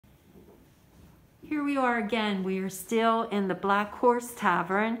Here we are again. We are still in the Black Horse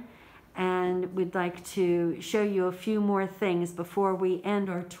Tavern, and we'd like to show you a few more things before we end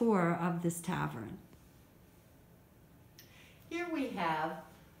our tour of this tavern. Here we have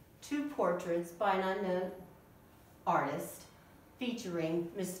two portraits by an unknown artist featuring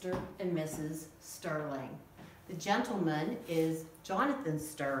Mr. and Mrs. Sterling. The gentleman is Jonathan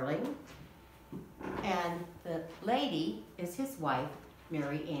Sterling, and the lady is his wife,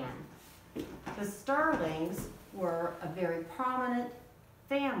 Mary Ann. The Sterlings were a very prominent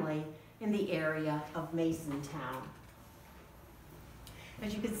family in the area of Masontown.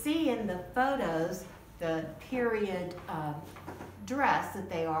 As you can see in the photos, the period dress that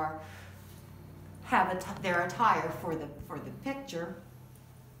they are their attire for the picture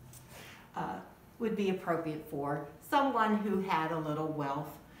would be appropriate for someone who had a little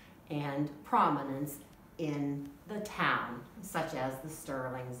wealth and prominence in the town, such as the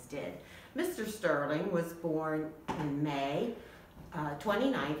Sterlings did. Mr. Sterling was born in May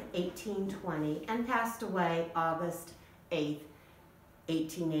 29th, 1820, and passed away August 8th,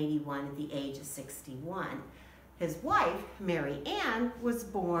 1881 at the age of 61. His wife, Mary Ann, was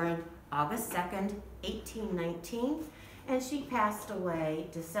born August 2nd, 1819, and she passed away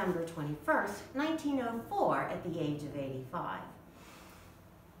December 21st, 1904 at the age of 85.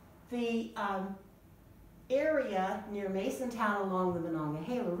 The area near Masontown along the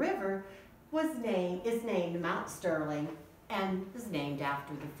Monongahela River is named Mount Sterling and is named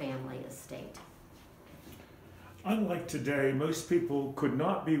after the family estate. Unlike today, most people could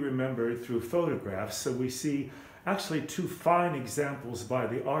not be remembered through photographs, so we see actually two fine examples by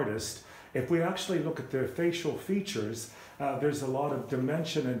the artist. If we actually look at their facial features, there's a lot of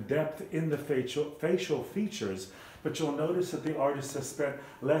dimension and depth in the facial features, but you'll notice that the artist has spent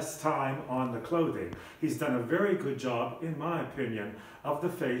less time on the clothing. He's done a very good job, in my opinion, of the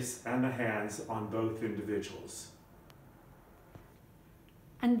face and the hands on both individuals.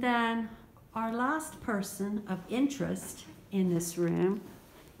 And then our last person of interest in this room,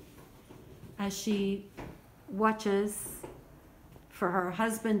 as she watches for her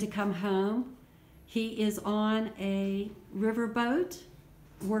husband to come home. He is on a riverboat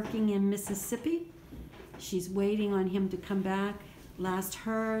working in Mississippi. She's waiting on him to come back. Last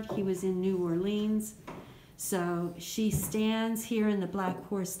heard, he was in New Orleans. So she stands here in the Black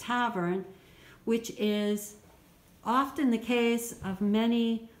Horse Tavern, which is often the case of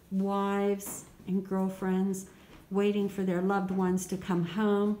many wives and girlfriends waiting for their loved ones to come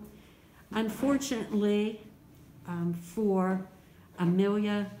home. Unfortunately, for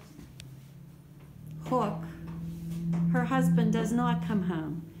Amelia Hook, her husband does not come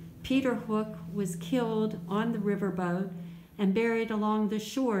home. Peter Hook was killed on the riverboat and buried along the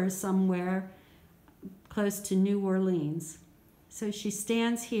shore somewhere close to New Orleans. So she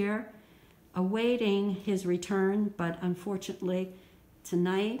stands here awaiting his return, but unfortunately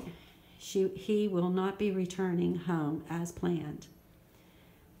tonight he will not be returning home as planned.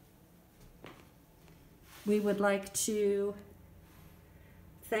 We would like to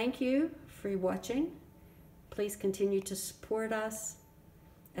thank you for watching. Please continue to support us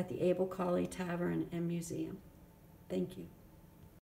at the Abel Colley Tavern and Museum. Thank you.